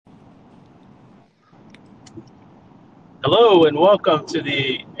Hello and welcome to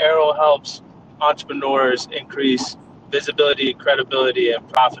the Arrow Helps Entrepreneurs Increase Visibility, Credibility, and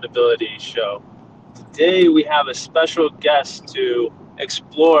Profitability show. Today we have a special guest to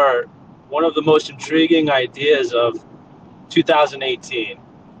explore one of the most intriguing ideas of 2018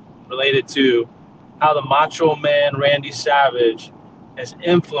 related to how the Macho Man Randy Savage has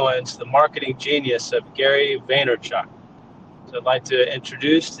influenced the marketing genius of Gary Vaynerchuk. So I'd like to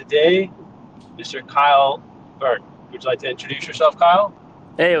introduce today Mr. Kyle Burt. Would you like to introduce yourself, Kyle?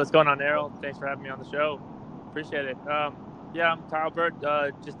 Hey, what's going on, Errol? Thanks for having me on the show. Appreciate it. Yeah, I'm Kyle Burt,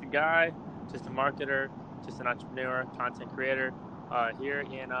 just a guy, just a marketer, just an entrepreneur, content creator here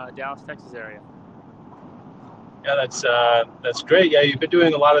in Dallas, Texas area. Yeah, that's great. Yeah, you've been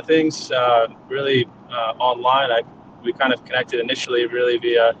doing a lot of things really online. We kind of connected initially really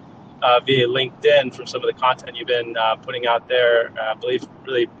via LinkedIn from some of the content you've been putting out there. I believe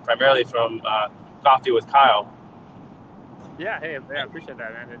really primarily from Coffee with Kyle. Yeah, hey, I appreciate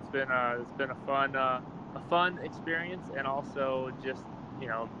that, man. It's been a fun experience, and also just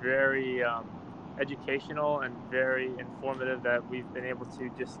very educational and very informative that we've been able to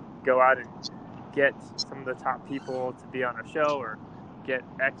just go out and get some of the top people to be on our show or get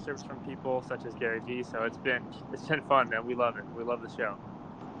excerpts from people such as Gary Vee. So it's been fun, man. We love it. We love the show.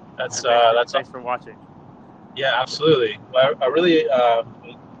 Thanks for watching. Yeah, absolutely. Well, I really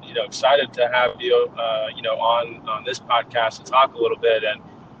excited to have you on this podcast to talk a little bit. And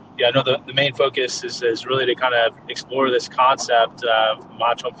yeah, I know the main focus is really to kind of explore this concept of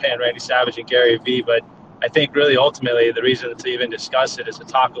Macho Man Randy Savage and Gary Vee. But I think really ultimately the reason to even discuss it is to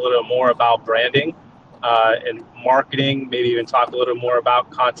talk a little more about branding and marketing, maybe even talk a little more about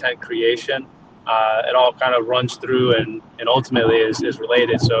content creation. It all kind of runs through and ultimately is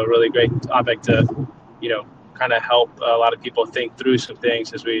related. So a really great topic to, kind of help a lot of people think through some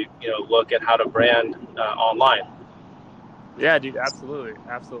things as we, look at how to brand online. Yeah, dude, absolutely.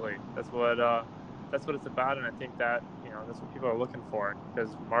 That's what it's about, and I think that that's what people are looking for,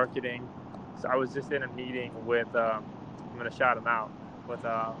 because marketing. So I was just in a meeting with I'm going to shout him out with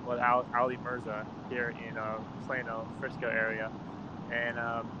Ali Mirza here in Plano, Frisco area, and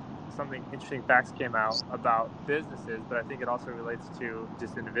something interesting facts came out about businesses, but I think it also relates to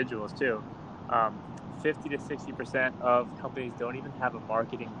just individuals too. 50 to 60% of companies don't even have a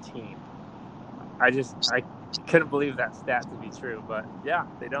marketing team. I couldn't believe that stat to be true, but yeah,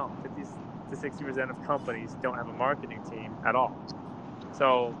 they don't. 50 to 60% of companies don't have a marketing team at all.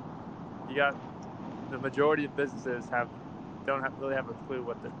 So you got the majority of businesses don't really have a clue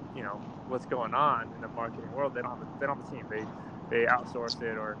what's going on in the marketing world. They don't have a team. They outsource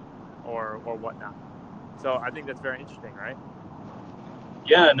it or whatnot. So I think that's very interesting, right?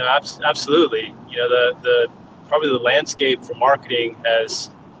 Yeah, no, absolutely. The probably the landscape for marketing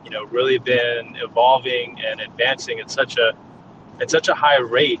has, really been evolving and advancing at such a high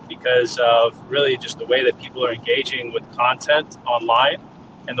rate because of really just the way that people are engaging with content online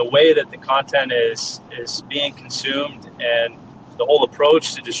and the way that the content is being consumed, and the whole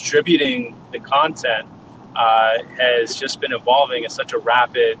approach to distributing the content has just been evolving at such a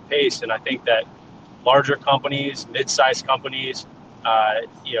rapid pace. And I think that larger companies, mid-sized companies,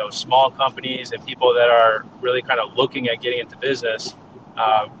 small companies, and people that are really kind of looking at getting into business,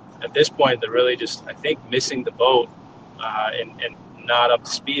 at this point, they're really just, I think, missing the boat and not up to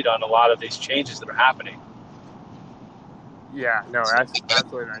speed on a lot of these changes that are happening. Yeah, no,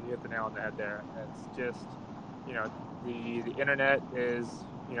 absolutely, man. You hit the nail on the head there. It's just, the internet is,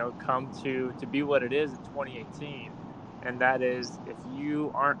 come to be what it is in 2018, and that is, if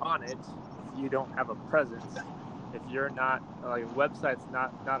you aren't on it, if you don't have a presence, if you're not, like, a website's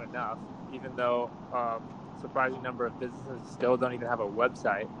not enough, even though surprising number of businesses still don't even have a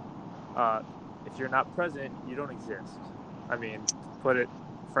website. If you're not present, you don't exist. I mean, put it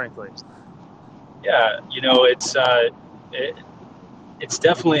frankly. Yeah, it's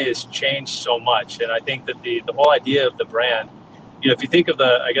definitely has changed so much, and I think that the whole idea of the brand, if you think of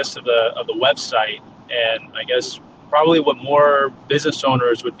the website, and I guess probably what more business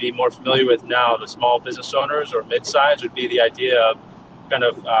owners would be more familiar with now, the small business owners or mid-size, would be the idea of kind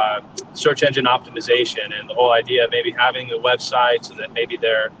of search engine optimization, and the whole idea of maybe having a website so that maybe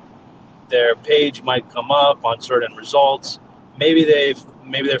their page might come up on certain results. Maybe they're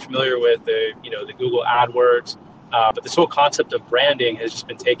familiar with the Google AdWords, but this whole concept of branding has just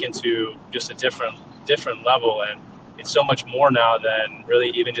been taken to just a different level, and it's so much more now than really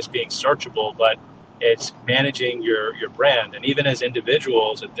even just being searchable, but it's managing your brand. And even as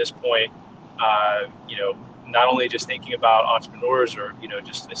individuals at this point, not only just thinking about entrepreneurs or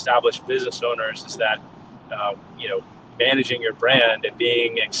just established business owners, is that managing your brand and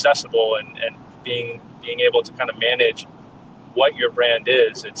being accessible and being able to kind of manage what your brand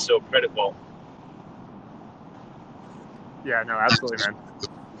is. It's so critical. Yeah, no, absolutely, man.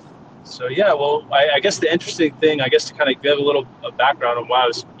 So yeah, well, I guess the interesting thing, I guess, to kind of give a little background on why I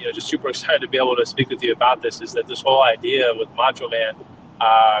was, just super excited to be able to speak with you about this, is that this whole idea with Macho Man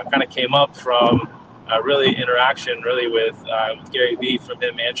kind of came up from really interaction, really with Gary Vee, from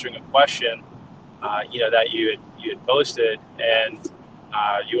him answering a question, that you had posted, and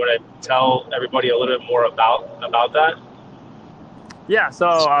you want to tell everybody a little bit more about that? Yeah. So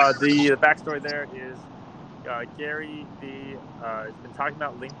the backstory there is Gary Vee has been talking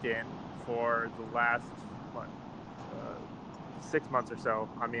about LinkedIn for the last 6 months or so.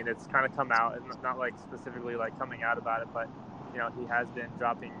 I mean, it's kind of come out, and not like specifically like coming out about it, but he has been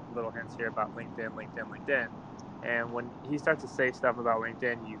dropping little hints here about LinkedIn. And when he starts to say stuff about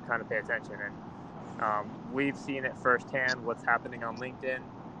LinkedIn, you kind of pay attention. And we've seen it firsthand what's happening on LinkedIn.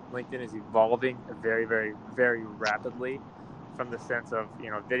 LinkedIn is evolving very, very, very rapidly, from the sense of,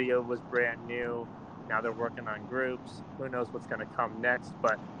 video was brand new. Now they're working on groups. Who knows what's going to come next?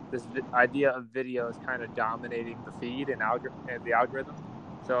 But this idea of video is kind of dominating the feed and the algorithm.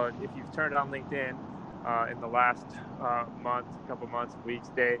 So if you've turned on LinkedIn in the last couple months, weeks,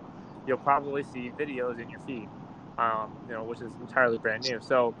 day, you'll probably see videos in your feed, which is entirely brand new.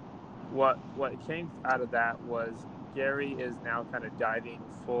 So what came out of that was Gary is now kind of diving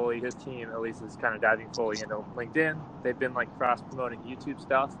fully, his team at least is kind of diving fully into LinkedIn. They've been like cross-promoting YouTube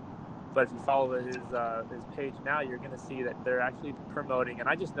stuff. But if you follow his page now, you're going to see that they're actually promoting, and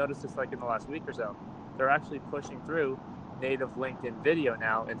I just noticed this like in the last week or so, they're actually pushing through native LinkedIn video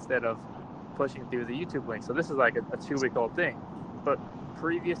now instead of pushing through the YouTube link. So this is like a 2-week-old thing. But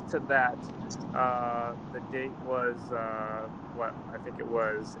previous to that, the date was, I think it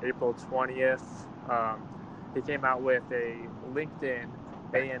was April 20th. He came out with a LinkedIn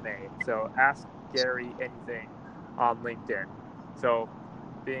AMA. So ask Gary anything on LinkedIn. So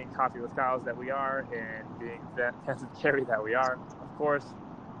being Coffee with Kyles that we are, and being Fans with Gary that we are, of course,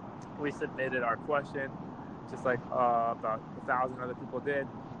 we submitted our question, just like about 1,000 other people did.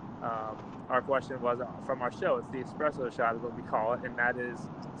 Our question was from our show. It's the espresso shot is what we call it, and that is,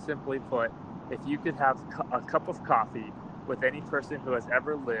 simply put, if you could have a cup of coffee with any person who has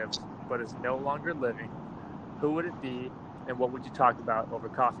ever lived but is no longer living, who would it be, and what would you talk about over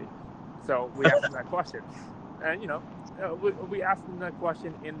coffee? So we asked them that question, and we asked them that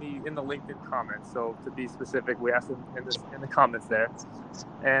question in the LinkedIn comments. So to be specific, we asked them in the comments there,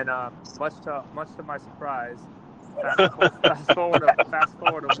 and much to my surprise, fast forward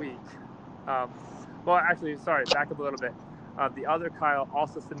a week. Well, actually, sorry, back up a little bit. The other Kyle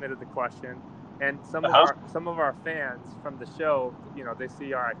also submitted the question, and some of our fans from the show, they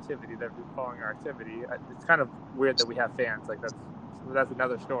see our activity. They've been following our activity. It's kind of weird that we have fans. Like that's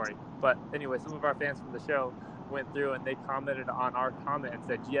another story. But anyway, some of our fans from the show went through and they commented on our comment and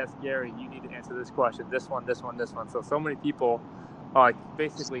said, "Yes, Gary, you need to answer this question. This one. So many people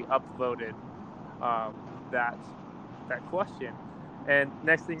basically upvoted that question. And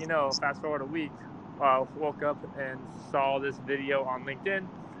next thing you know, fast forward a week, woke up and saw this video on LinkedIn.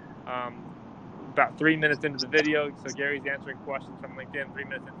 About 3 minutes into the video, so Gary's answering questions from LinkedIn. 3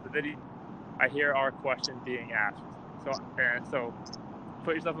 minutes into the video, I hear our question being asked. So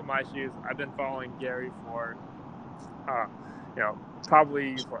put yourself in my shoes. I've been following Gary for,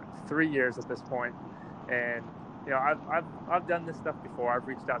 probably 3 years at this point, and I've done this stuff before. I've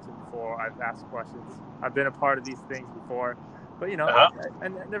reached out to him before. I've asked questions. I've been a part of these things before, but I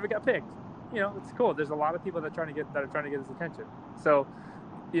never got picked. It's cool. There's a lot of people that are trying to get his attention. So,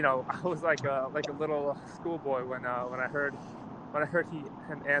 I was like a little schoolboy when I heard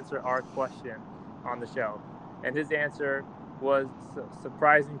him answer our question on the show, and his answer was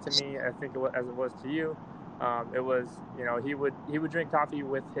surprising to me. I think as it was to you. It was, he would drink coffee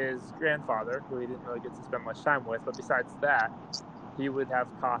with his grandfather, who he didn't really get to spend much time with. But besides that, he would have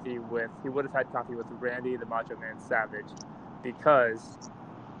had coffee with Randy the Macho Man Savage, because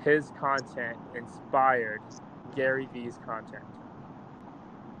his content inspired Gary Vee's content.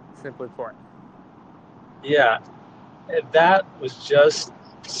 Simply put. Yeah, that was just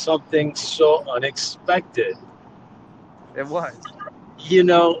something so unexpected. It was.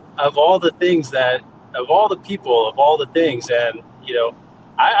 Of all the things of all the people, of all the things, and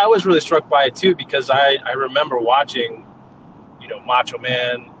I was really struck by it too, because I remember watching Macho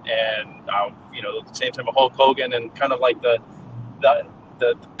Man and at the same time Hulk Hogan, and kind of like the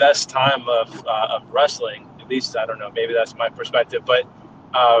best time of wrestling. At least, I don't know, maybe that's my perspective, but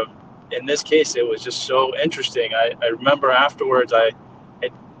in this case it was just so interesting. I remember afterwards I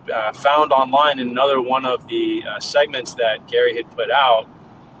had found online another one of the segments that Gary had put out,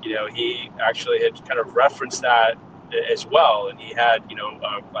 he actually had kind of referenced that as well, and he had,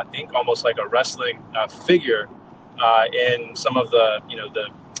 I think almost like a wrestling figure in some of the,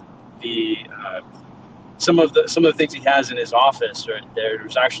 the some of the things he has in his office. Or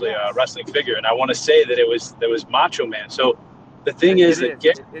there's actually a wrestling figure, and I want to say that it was Macho Man. So the thing is that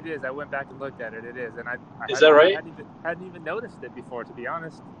it is. I went back and looked at it. It is, and I that right? I hadn't even noticed it before, to be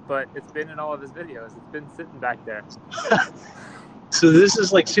honest. But it's been in all of his videos. It's been sitting back there. So this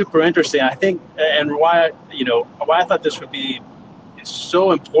is like super interesting, I think, and why I thought this would be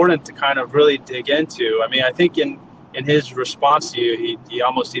so important to kind of really dig into. I mean, I think in his response to you, he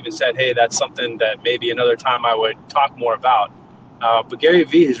almost even said, "Hey, that's something that maybe another time I would talk more about." But Gary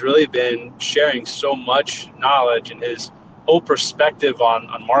Vee has really been sharing so much knowledge and his whole perspective on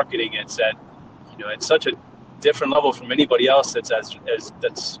marketing. It's at it's such a different level from anybody else that's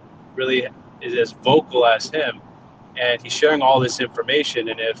that's really is as vocal as him. And he's sharing all this information.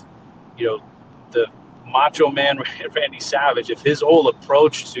 And if, the Macho Man Randy Savage, if his whole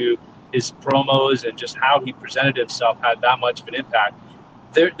approach to his promos and just how he presented himself had that much of an impact,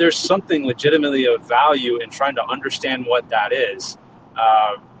 there's something legitimately of value in trying to understand what that is.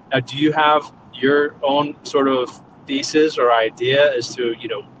 Now, do you have your own sort of thesis or idea as to,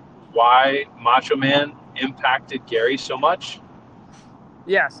 why Macho Man impacted Gary so much?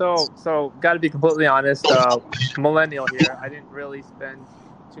 Yeah, so got to be completely honest, millennial here. I didn't really spend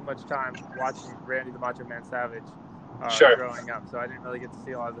too much time watching Randy the Macho Man Savage growing up, so I didn't really get to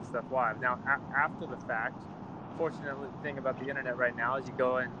see a lot of this stuff live. Now, after the fact, fortunately, the thing about the internet right now is you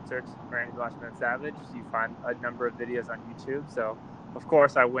go and search Randy the Macho Man Savage, you find a number of videos on YouTube. So, of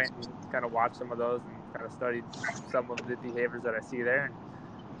course, I went and kind of watched some of those and kind of studied some of the behaviors that I see there. And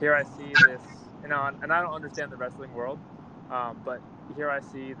here I see this, and I don't understand the wrestling world, but here I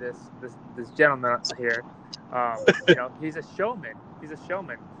see this gentleman here. He's a showman. He's a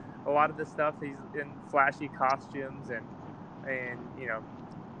showman. A lot of this stuff, he's in flashy costumes and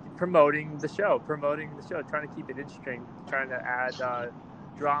promoting the show, trying to keep it interesting, trying to add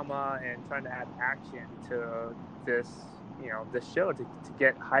drama and trying to add action to this show to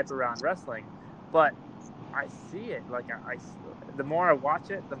get hype around wrestling. But I see it, like the more I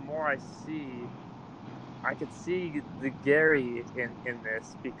watch it, the more I could see the Gary in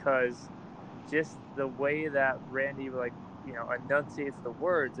this, because just the way that Randy enunciates the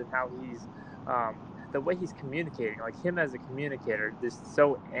words and how he's the way he's communicating, like him as a communicator, just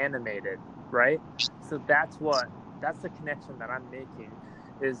so animated, right? So that's the connection that I'm making,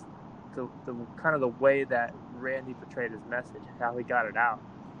 is the kind of the way that Randy portrayed his message, how he got it out,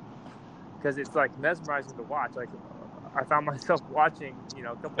 because it's like mesmerizing to watch. Like I found myself watching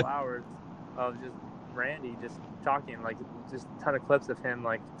a couple hours of just Randy just talking, like just a ton of clips of him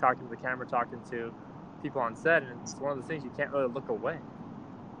like talking to the camera, talking to people on set, and it's one of the things you can't really look away.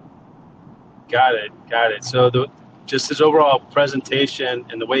 Got it. So just his overall presentation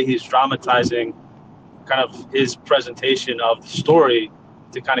and the way he's dramatizing kind of his presentation of the story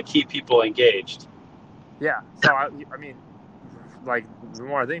to kind of keep people engaged. Yeah. So I mean, like the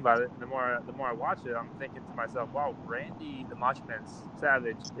more I think about it, the more I watch it, I'm thinking to myself, wow, Randy the Macho Man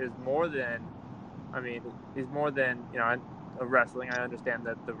Savage is more than. I mean, he's more than, a wrestling. I understand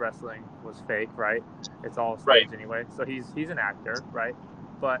that the wrestling was fake, right? It's all staged anyway. So he's an actor, right?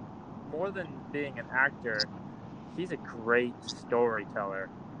 But more than being an actor, he's a great storyteller,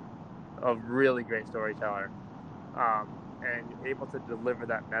 a really great storyteller, and able to deliver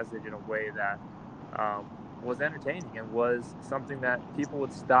that message in a way that was entertaining and was something that people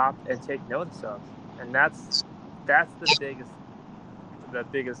would stop and take notice of. And that's the biggest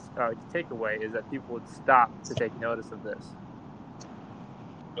takeaway, is that people would stop to take notice of this.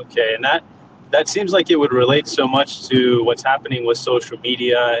 Okay, and that seems like it would relate so much to what's happening with social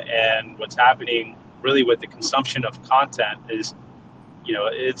media and what's happening really with the consumption of content. Is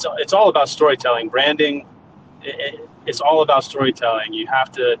it's all about storytelling. Branding, it's all about storytelling. You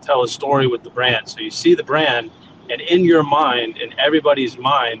have to tell a story with the brand. So you see the brand, and in your mind, in everybody's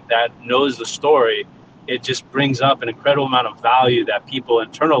mind that knows the story, it just brings up an incredible amount of value that people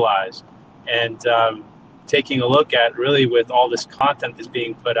internalize. And taking a look at really with all this content that's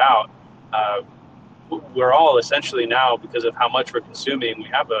being put out, we're all essentially now, because of how much we're consuming, we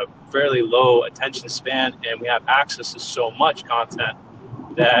have a fairly low attention span, and we have access to so much content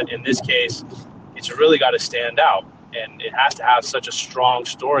that in this case, it's really got to stand out, and it has to have such a strong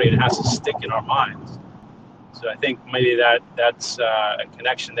story, and it has to stick in our minds. So I think maybe that's a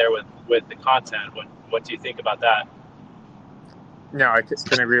connection there with the content. What do you think about that? No, I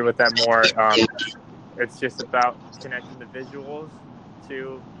couldn't agree with that more. It's just about connecting the visuals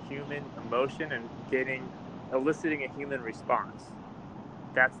to human emotion and eliciting a human response.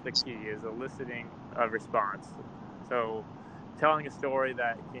 that's the key, is eliciting a response. So telling a story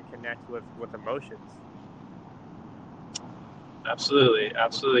that can connect with emotions. Absolutely,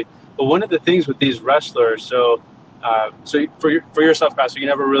 absolutely. But one of the things with these wrestlers, so for yourself, Pastor, you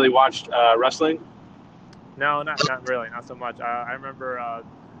never really watched wrestling? No, not really, not so much. I remember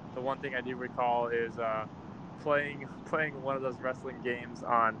the one thing I do recall is playing one of those wrestling games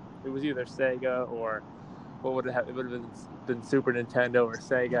on, it was either Sega or what would it have? It would have been Super Nintendo or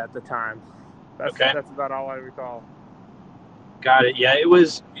Sega at the time. Okay, That's about all I recall. got it. Yeah, it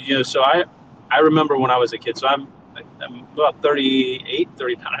was, so I remember when I was a kid. So I'm about 38,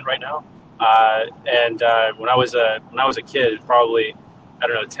 39 right now. And when I was a kid, probably, I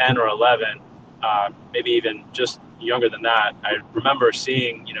don't know, 10 or 11, maybe even just younger than that, I remember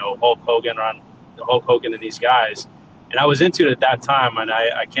seeing, Hulk Hogan and these guys, and I was into it at that time. And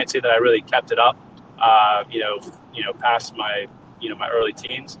I can't say that I really kept it up, past my early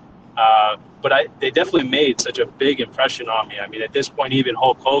teens. But they definitely made such a big impression on me. I mean, at this point, even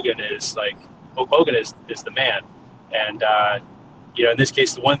Hulk Hogan is the man. And in this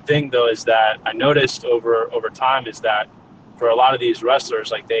case, the one thing though is that I noticed over time is that for a lot of these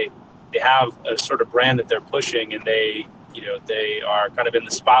wrestlers, like they have a sort of brand that they're pushing, and they are kind of in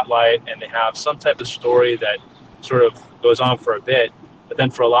the spotlight, and they have some type of story that sort of goes on for a bit. But then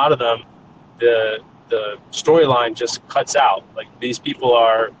for a lot of them, the storyline just cuts out. Like, these people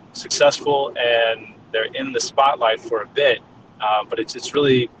are successful and they're in the spotlight for a bit, but it's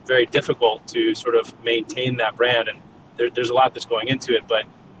really very difficult to sort of maintain that brand. And there's a lot that's going into it, but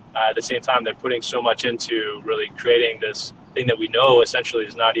at the same time, they're putting so much into really creating this thing that we know essentially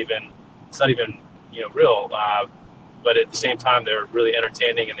is not even real. But at the same time, they're really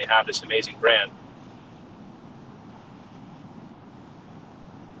entertaining, and they have this amazing brand.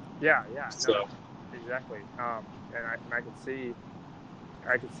 Yeah, So no, exactly. And I could see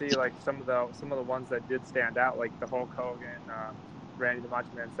like some of the ones that did stand out, like the Hulk Hogan, Randy the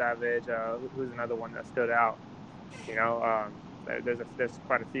Macho Man Savage. Who's another one that stood out? There's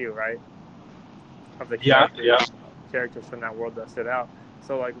quite a few, right? Of the characters from that world that stood out.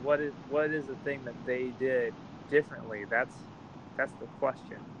 So like, what is the thing that they did differently? That's the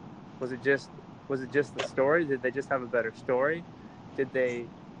question. Was it just the story? Did they just have a better story? Did they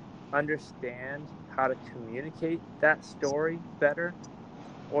understand how to communicate that story better?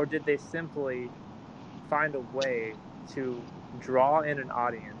 Or did they simply find a way to draw in an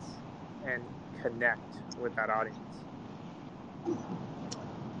audience and connect with that audience?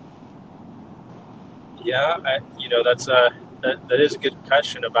 Yeah, that is a good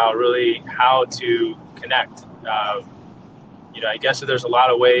question about really how to connect. I guess that there's a lot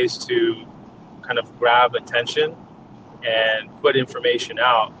of ways to kind of grab attention and put information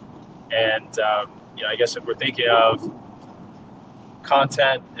out. And I guess if we're thinking of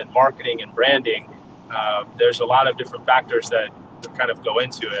content and marketing and branding, there's a lot of different factors that kind of go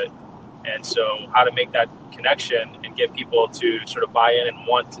into it. And so, how to make that connection and get people to sort of buy in and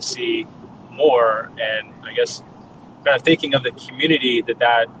want to see more. And I guess kind of thinking of the community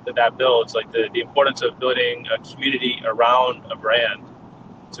that builds, like the importance of building a community around a brand,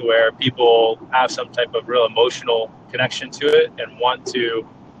 to where people have some type of real emotional connection to it and want to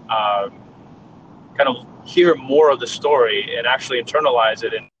kind of hear more of the story and actually internalize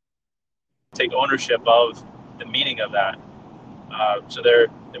it and take ownership of the meaning of that. So there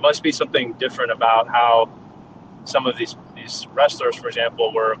must be something different about how some of these wrestlers, for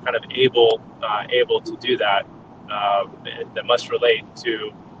example, were kind of able to do that. That must relate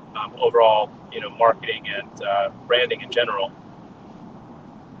to overall, marketing and branding in general.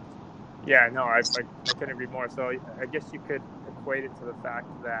 Yeah, no, I couldn't agree more. So I guess you could equate it to the fact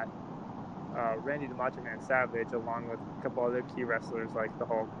that Randy the Macho Man Savage, along with a couple other key wrestlers like the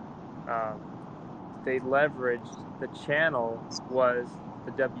Hulk, they leveraged the channel was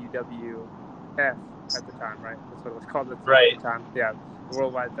the WWF at the time, right? That's what it was called at the time. Yeah, the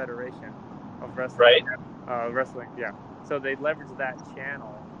Worldwide Federation of Wrestling. Right. Wrestling, yeah. So they leveraged that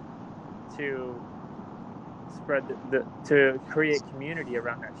channel to spread to create community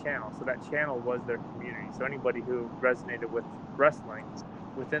around that channel. So that channel was their community. So anybody who resonated with wrestling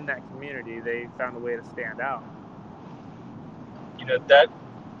within that community, they found a way to stand out.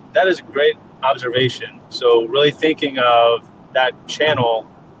 That is a great observation. So really thinking of that channel,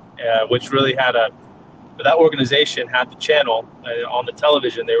 which really had that organization had the channel on the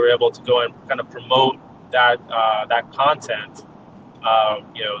television. They were able to go and kind of promote that content.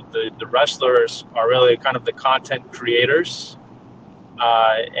 The wrestlers are really kind of the content creators,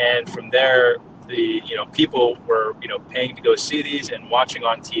 and from there, the people were paying to go see these and watching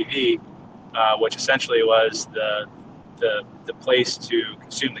on TV, which essentially was the the place to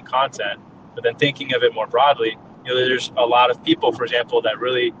consume the content. But then thinking of it more broadly, there's a lot of people, for example, that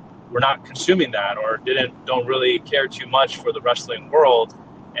really were not consuming that or don't really care too much for the wrestling world,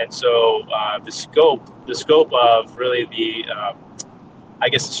 and so the scope of really I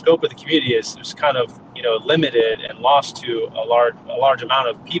guess the scope of the community is kind of limited and lost to a large amount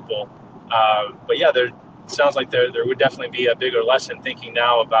of people. But yeah, there sounds like there would definitely be a bigger lesson thinking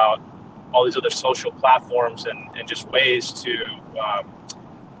now about all these other social platforms and just ways to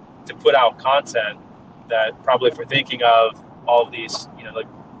put out content that probably, if we're thinking of all of these, like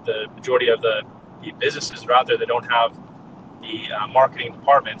the majority of the businesses are out there that don't have the marketing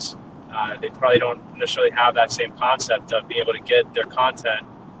departments, they probably don't necessarily have that same concept of being able to get their content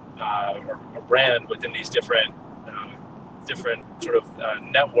or brand within these different sort of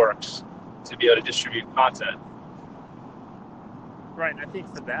networks to be able to distribute content. Right, and I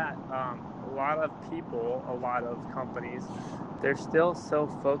think for that, a lot of people, a lot of companies, they're still so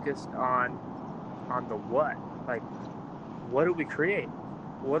focused on the what. Like, what do we create?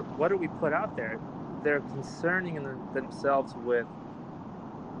 What do we put out there? They're concerning themselves with,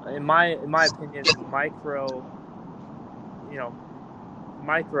 in my opinion, micro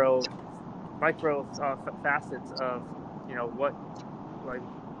facets of what, like,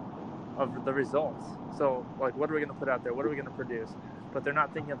 of the results. So, like, what are we going to put out there? What are we going to produce? But they're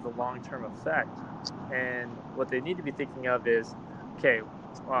not thinking of the long-term effect. And what they need to be thinking of is, okay,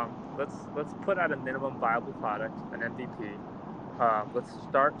 let's put out a minimum viable product, an MVP. Let's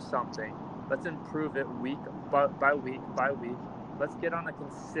start something. Let's improve it week by week by week. Let's get on a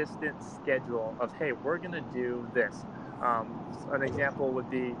consistent schedule of, hey, we're going to do this. An example would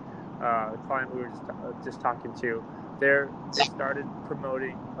be a client we were just talking to. They started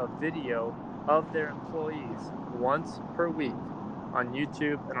promoting a video of their employees once per week on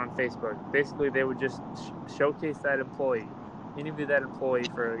YouTube and on Facebook. Basically, they would just showcase that employee, interview that employee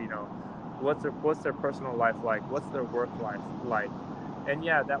for, what's their personal life like, what's their work life like. And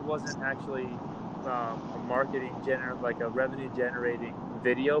yeah, that wasn't actually a a revenue generating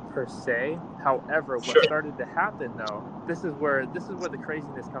video per se. However, what started to happen though, this is where the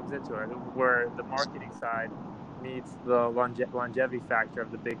craziness comes into it, where the marketing side meets the longevity factor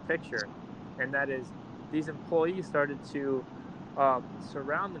of the big picture. And that is, these employees started to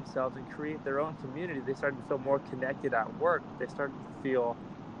surround themselves and create their own community. They started to feel more connected at work. They started to feel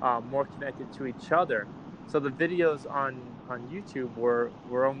more connected to each other. So the videos on YouTube were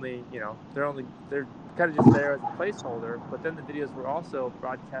only, they're kind of just there as a placeholder, but then the videos were also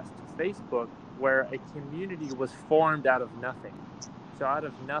broadcast to Facebook, where a community was formed out of nothing. So out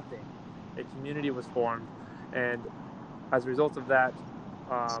of nothing, a community was formed, and as a result of that,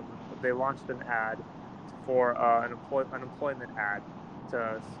 they launched an ad for an employment ad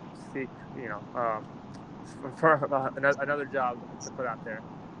to seek, for another job to put out there.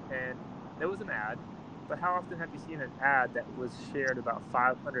 And it was an ad, but how often have you seen an ad that was shared about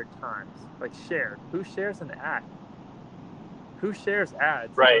 500 times? Like, shared. Who shares an ad? Who shares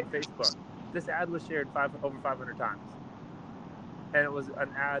ads on Facebook? This ad was shared over 500 times. And it was an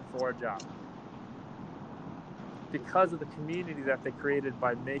ad for a job. Because of the community that they created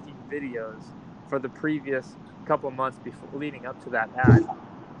by making videos for the previous couple of months leading up to that ad,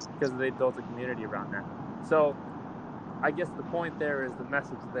 because they built a community around that. So I guess the point there is, the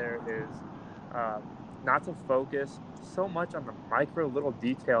message there is not to focus so much on the micro little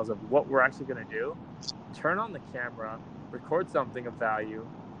details of what we're actually going to do. Turn on the camera, record something of value,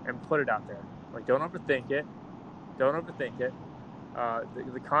 and put it out there. Like, don't overthink it.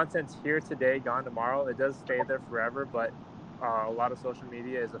 The content's here today, gone tomorrow. It does stay there forever, but a lot of social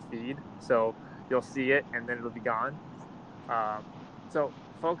media is a feed, so you'll see it and then it'll be gone. So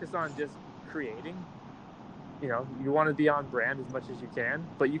focus on just creating. You want to be on brand as much as you can,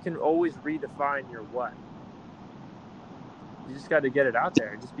 but you can always redefine your what. You just got to get it out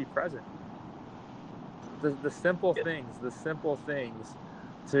there and just be present. The simple things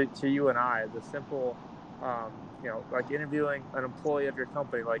to you and I, the simple, like interviewing an employee of your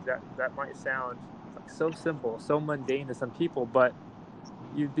company, like that might sound like so simple, so mundane to some people, but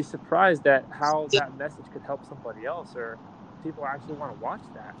you'd be surprised at how that message could help somebody else, or people actually want to watch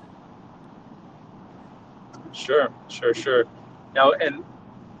that. Sure. Now, and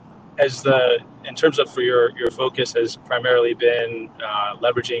in terms of, for your focus has primarily been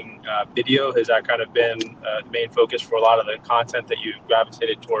leveraging video, has that kind of been the main focus for a lot of the content that you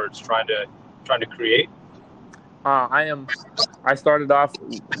gravitated towards trying to create? I started off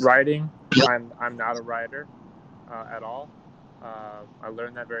writing. I'm not a writer at all. I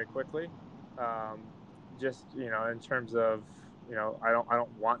learned that very quickly. Just, in terms of, I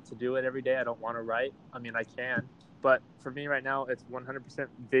don't want to do it every day. I don't want to write. I mean, I can, But for me right now, it's 100%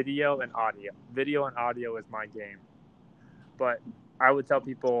 video and audio. Video and audio is my game. But I would tell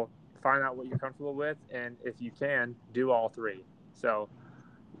people, find out what you're comfortable with, and if you can, do all three. So,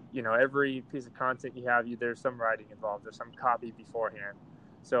 every piece of content you have, there's some writing involved, there's some copy beforehand.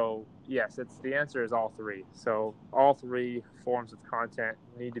 So yes, the answer is all three. So all three forms of content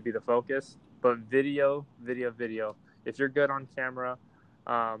need to be the focus, but video. If you're good on camera,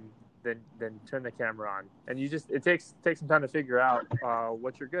 then turn the camera on. And it takes some time to figure out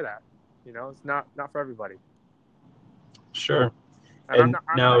what you're good at. It's not for everybody. Sure. And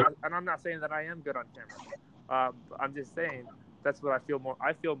I'm not saying that I am good on camera. I'm just saying that's what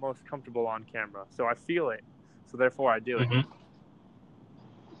I feel most comfortable on camera. So I feel it. So therefore I do it. Mm-hmm.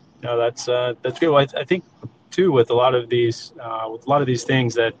 No, that's good. Well, I think too, with a lot of these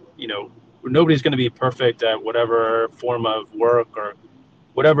things that, nobody's going to be perfect at whatever form of work or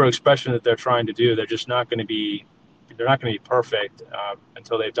whatever expression that they're trying to do. They're just not going to be perfect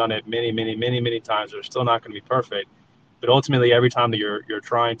until they've done it many, many, many, many times. They're still not going to be perfect. But ultimately, every time that you're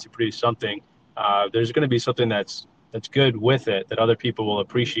trying to produce something, there's going to be something that's good with it that other people will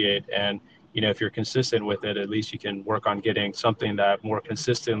appreciate. And if you're consistent with it, at least you can work on getting something that more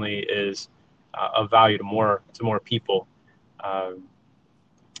consistently is of value to more people.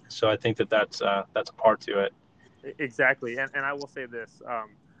 So I think that's a part to it. Exactly. And I will say this,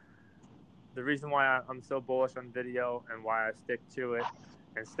 the reason why I'm so bullish on video and why I stick to it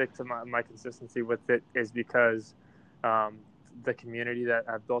and stick to my consistency with it is because the community that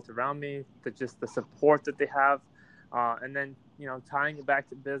I've built around me, the support that they have, and then tying it back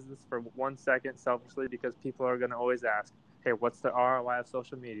to business for 1 second selfishly, because people are going to always ask, hey, what's the ROI of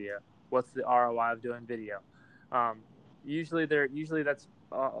social media? What's the ROI of doing video? Usually that's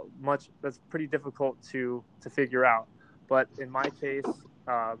pretty difficult to figure out. But in my case,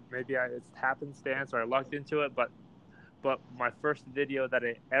 maybe it's happenstance or I lucked into it. But my first video that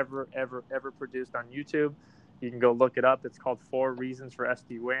I ever produced on YouTube, you can go look it up. It's called 4 Reasons for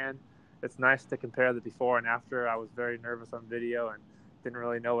SD-WAN. It's nice to compare the before and after. I was very nervous on video and didn't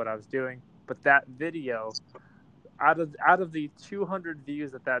really know what I was doing. But that video, out of the 200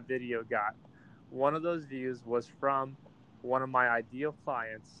 views that video got, one of those views was from one of my ideal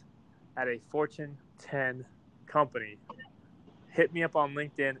clients at a Fortune 10 company. Hit me up on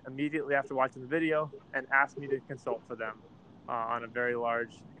LinkedIn immediately after watching the video and asked me to consult for them on a very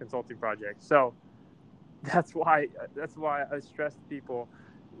large consulting project. So that's why I stress to people,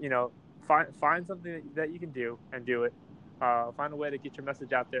 find something that you can do and do it. Find a way to get your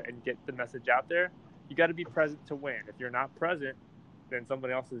message out there and get the message out there. You got to be present to win. If you're not present, then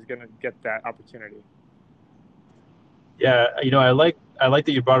somebody else is going to get that opportunity. Yeah, I like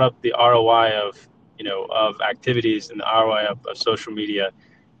that you brought up the ROI of activities and the ROI of social media.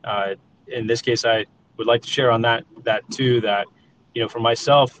 In this case, I would like to share on that too. That for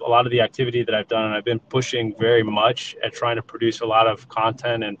myself, a lot of the activity that I've done, and I've been pushing very much at trying to produce a lot of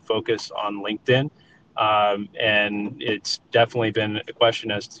content and focus on LinkedIn. And it's definitely been a question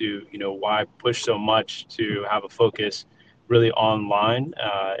as to, why push so much to have a focus really online.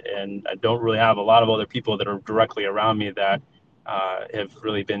 And I don't really have a lot of other people that are directly around me that have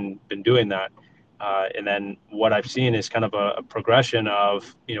really been doing that. And then what I've seen is kind of a progression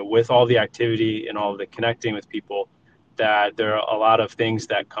of, with all the activity and all the connecting with people, that there are a lot of things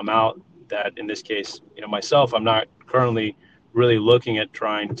that come out that, in this case, myself, I'm not currently really looking at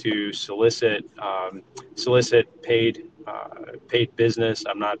trying to solicit paid business.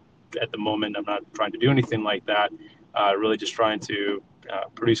 I'm not trying to do anything like that. Really just trying to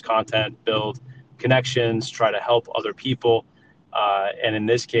produce content, build connections, try to help other people. And in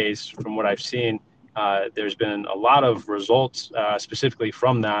this case, from what I've seen, there's been a lot of results specifically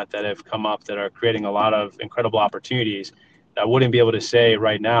from that have come up that are creating a lot of incredible opportunities. I wouldn't be able to say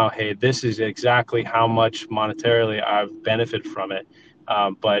right now, hey, this is exactly how much monetarily I've benefited from it.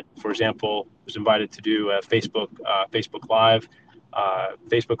 But for example, I was invited to do a Facebook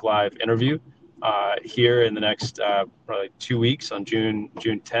Live interview here in the next probably 2 weeks on June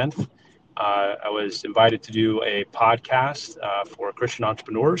 10th. I was invited to do a podcast for Christian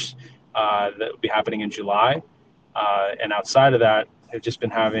entrepreneurs that will be happening in July. And outside of that, I've just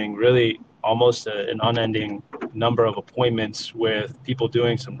been having really almost an unending number of appointments with people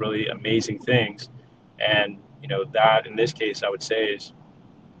doing some really amazing things. And, that in this case, I would say is,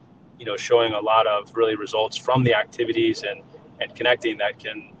 showing a lot of really results from the activities and connecting that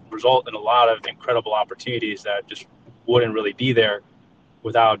can result in a lot of incredible opportunities that just wouldn't really be there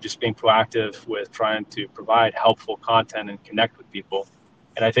without just being proactive with trying to provide helpful content and connect with people.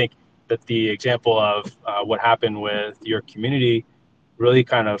 And I think that the example of what happened with your community really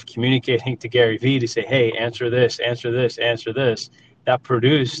kind of communicating to Gary Vee to say, hey, answer this, answer this, answer this, that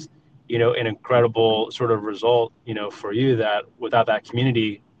produced, an incredible sort of result, for you that without that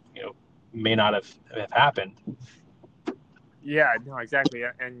community, may not have happened. Yeah, no, exactly.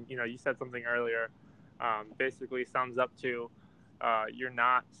 And you said something earlier, basically sums up to you're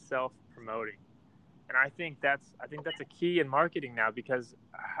not self-promoting. And I think that's a key in marketing now, because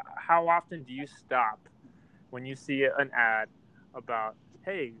how often do you stop when you see an ad about,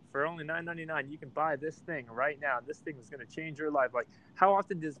 hey, for only $9.99 you can buy this thing right now. This thing is going to change your life. Like, how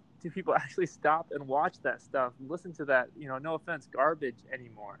often do people actually stop and watch that stuff, listen to that, no offense, garbage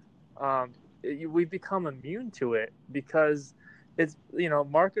anymore? We've become immune to it because it's,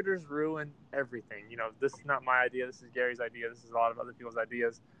 marketers ruin everything. This is not my idea. This is Gary's idea. This is a lot of other people's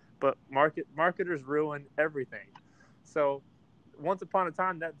ideas. But marketers ruin everything. So once upon a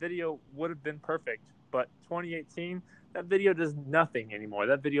time, that video would have been perfect. But 2018, that video does nothing anymore.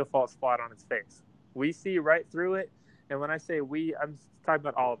 That video falls flat on its face. We see right through it. And when I say we, I'm talking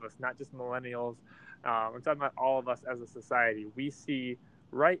about all of us, not just millennials. I'm talking about all of us as a society. We see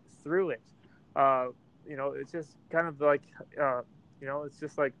right through it. It's just kind of like, it's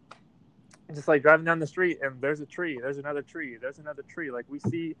just like driving down the street and there's a tree, there's another tree, there's another tree. Like we've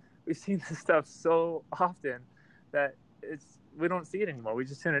seen this stuff so often that we don't see it anymore. We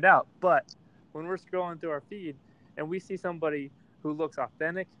just tune it out. But when we're scrolling through our feed and we see somebody who looks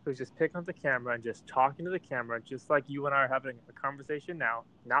authentic, who's just picking up the camera and just talking to the camera, just like you and I are having a conversation now,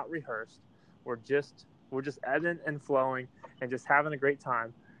 not rehearsed. We're just ebbing and flowing and just having a great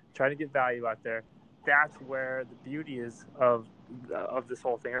time, trying to get value out there. That's where the beauty is of this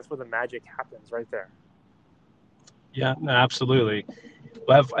whole thing. That's where the magic happens, right there. Yeah, no, absolutely.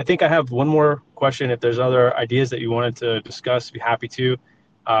 Well, I think I have one more question. If there's other ideas that you wanted to discuss, be happy to.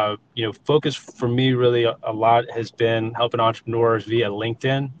 Focus for me really a lot has been helping entrepreneurs via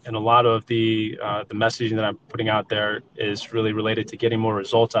LinkedIn, and a lot of the messaging that I'm putting out there is really related to getting more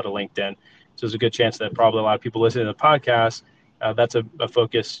results out of LinkedIn. So there's a good chance that probably a lot of people listening to the podcast, that's a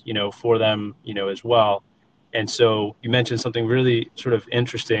focus, for them, as well. And so you mentioned something really sort of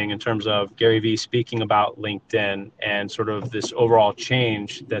interesting in terms of Gary Vee speaking about LinkedIn and sort of this overall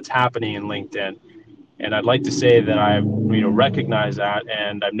change that's happening in LinkedIn. And I'd like to say that I, recognize that.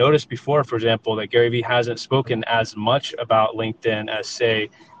 And I've noticed before, for example, that Gary Vee hasn't spoken as much about LinkedIn as, say,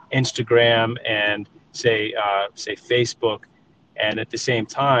 Instagram and say Facebook. And at the same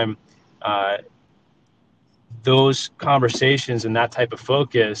time, those conversations and that type of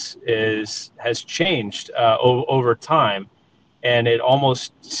focus has changed over time. And it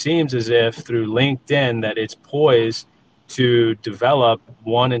almost seems as if through LinkedIn that it's poised to develop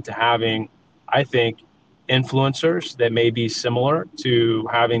into having, I think, influencers that may be similar to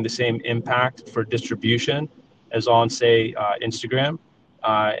having the same impact for distribution as on, say, Instagram,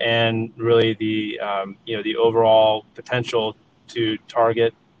 and really the overall potential to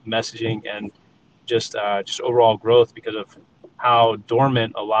target messaging and just overall growth because of how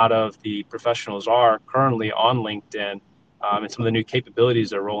dormant a lot of the professionals are currently on LinkedIn, and some of the new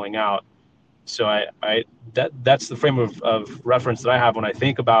capabilities they're rolling out. So that's the frame of reference that I have when I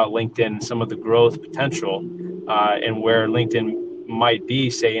think about LinkedIn and some of the growth potential, and where LinkedIn might be,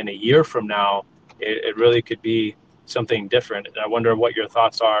 say, in a year from now. It really could be something different. And I wonder what your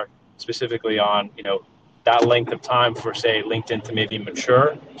thoughts are specifically on, that length of time for, say, LinkedIn to maybe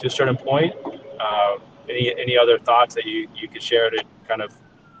mature to a certain point. Any other thoughts that you could share to kind of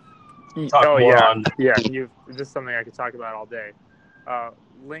talk more on? Yeah, this is something I could talk about all day.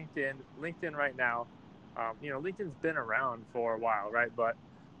 LinkedIn right now, LinkedIn's been around for a while, right? But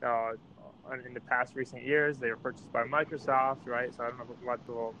in the past recent years, they were purchased by Microsoft, right? So I don't know if a lot of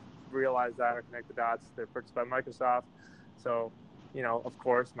people realize that or connect the dots. They're purchased by Microsoft. So, of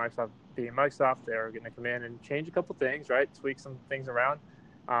course, Microsoft being Microsoft, they're going to come in and change a couple things, right? Tweak some things around.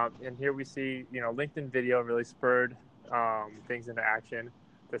 And here we see, LinkedIn video really spurred things into action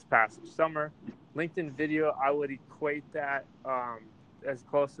this past summer. LinkedIn video, I would equate that as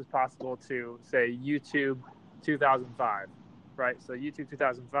close as possible to, say, YouTube 2005, right? So YouTube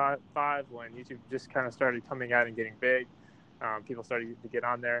 2005, when YouTube just kind of started coming out and getting big, people started to get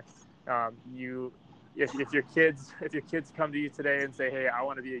on there. If your kids come to you today and say, hey, I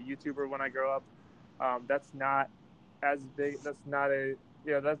want to be a YouTuber when I grow up, that's not as big. That's not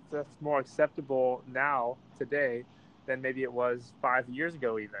that's more acceptable now today than maybe it was 5 years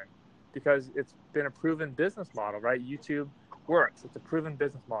ago even, because it's been a proven business model, right? YouTube works. It's a proven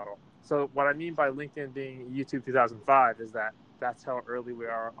business model. So what I mean by LinkedIn being YouTube 2005 is that that's how early we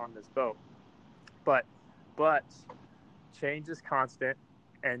are on this boat. But change is constant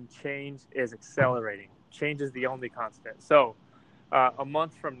and change is accelerating. Change is the only constant. So a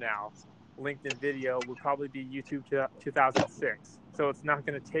month from now, LinkedIn Video will probably be YouTube 2006. So it's not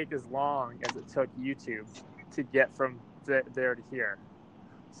going to take as long as it took YouTube to get from there to here.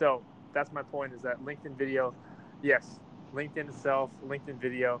 So that's my point, is that LinkedIn Video, yes, LinkedIn itself, LinkedIn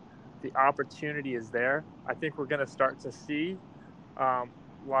Video, the opportunity is there. I think we're going to start to see a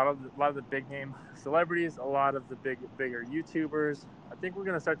lot of the big name celebrities, a lot of the bigger YouTubers. I think we're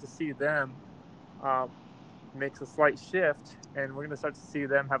going to start to see them makes a slight shift, and we're going to start to see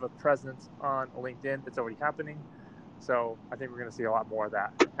them have a presence on LinkedIn. It's already happening. So I think we're going to see a lot more of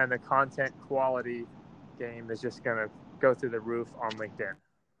that. And the content quality game is just going to go through the roof on LinkedIn.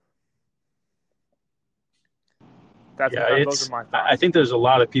 Those are my thoughts. I think there's a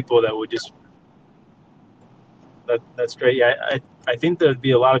lot of people that would just, that's great. Yeah, I think there'd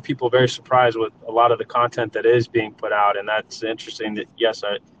be a lot of people very surprised with a lot of the content that is being put out. And that's interesting that, yes,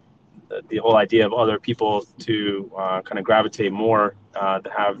 the whole idea of other people to kind of gravitate more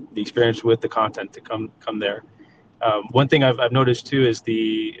to have the experience with the content to come there. One thing I've noticed too is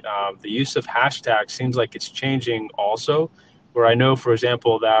the use of hashtags seems like it's changing also. Where I know, for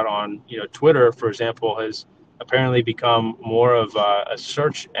example, that on Twitter, for example, has apparently become more of a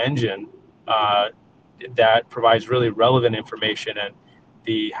search engine that provides really relevant information, and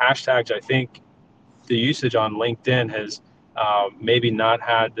the hashtags, I think, the usage on LinkedIn has maybe not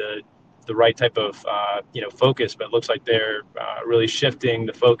had the right type of focus, but it looks like they're really shifting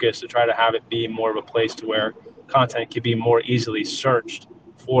the focus to try to have it be more of a place to where content can be more easily searched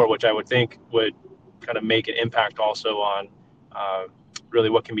for, which I would think would kind of make an impact also on really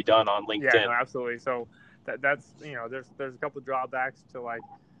what can be done on LinkedIn. Yeah, no, absolutely. So that's there's a couple of drawbacks to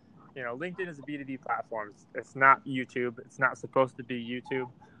LinkedIn is a B2B platform. It's not YouTube. It's not supposed to be YouTube,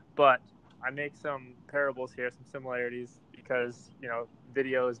 but I make some parables here, some similarities, because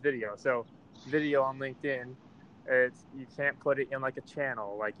video is video. So video on LinkedIn, you can't put it in like a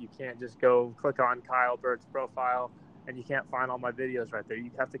channel. Like, you can't just go click on Kyle Bird's profile and you can't find all my videos right there.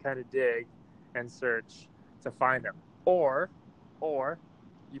 You have to kind of dig and search to find them. Or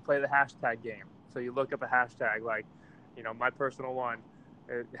you play the hashtag game. So you look up a hashtag, like my personal one,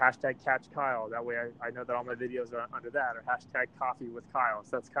 hashtag catch Kyle. That way I know that all my videos are under that, or hashtag coffee with Kyle.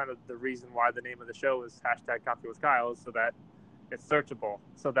 So that's kind of the reason why the name of the show is hashtag coffee with Kyle, so that it's searchable.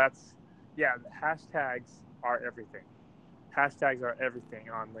 So that's, hashtags are everything. Hashtags are everything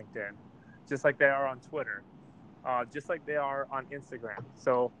on LinkedIn, just like they are on Twitter, just like they are on Instagram.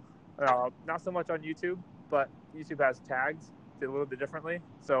 So not so much on YouTube, but YouTube has tags a little bit differently.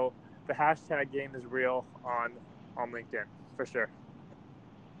 So the hashtag game is real on LinkedIn, for sure.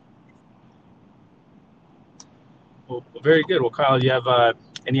 Well, very good. Well, Kyle, do you have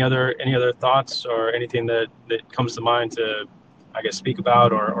any other thoughts or anything that comes to mind to, I guess, speak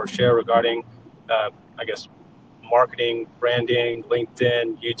about or share regarding, I guess, marketing, branding,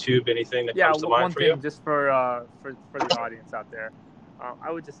 LinkedIn, YouTube, anything that comes to mind for you? Yeah, one thing just for the audience out there,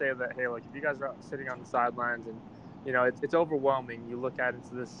 I would just say that, hey, look, if you guys are sitting on the sidelines and it's overwhelming, you look out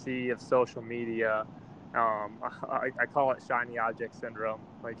into the sea of social media. I call it shiny object syndrome.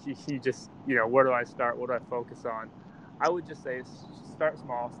 Like, you just, where do I start? What do I focus on? I would just say start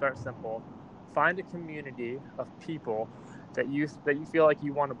small, start simple. Find a community of people that you feel like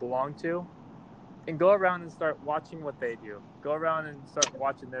you want to belong to, and go around and start watching what they do. Go around and start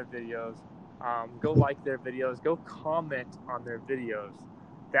watching their videos. Go like their videos. Go comment on their videos.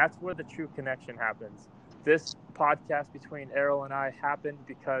 That's where the true connection happens. This podcast between Errol and I happened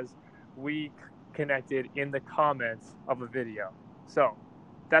because we connected in the comments of a video. So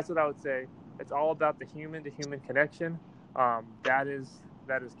that's what I would say. It's all about the human-to-human connection. That is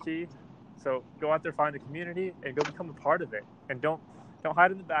key. So go out there, find a community, and go become a part of it. And don't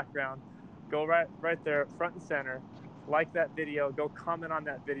hide in the background. Go right there, front and center. Like that video. Go comment on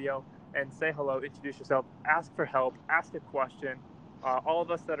that video and say hello. Introduce yourself. Ask for help. Ask a question. All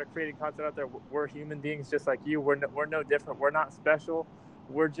of us that are creating content out there, we're human beings just like you. We're no different. We're not special.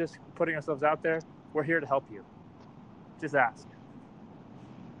 We're just putting ourselves out there. We're here to help you. Just ask.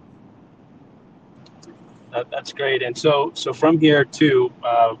 That's great. And so from here too,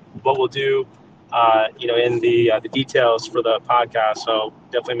 what we'll do, in the details for the podcast. So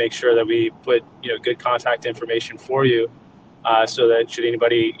definitely make sure that we put good contact information for you, so that should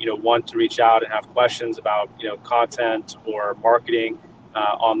anybody want to reach out and have questions about content or marketing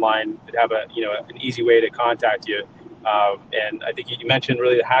online, they'd have an easy way to contact you. And I think you mentioned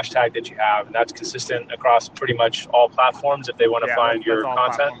really the hashtag that you have, and that's consistent across pretty much all platforms if they want to find your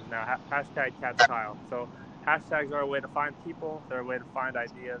content. Now, hashtag CatchKyle. So hashtags are a way to find people. They're a way to find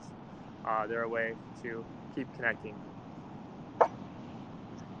ideas. They're a way to keep connecting.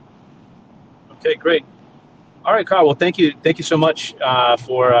 Okay, great. All right, Kyle. Well, thank you so much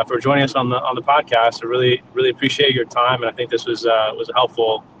for joining us on the podcast. I really appreciate your time, and I think this was a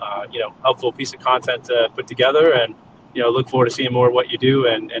helpful helpful piece of content to put together, and look forward to seeing more of what you do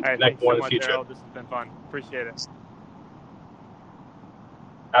and connect more in the future. Errol. This has been fun. Appreciate it.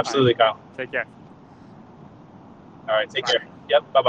 Absolutely, Kyle. Take care. All right, take care. Yep. Bye bye.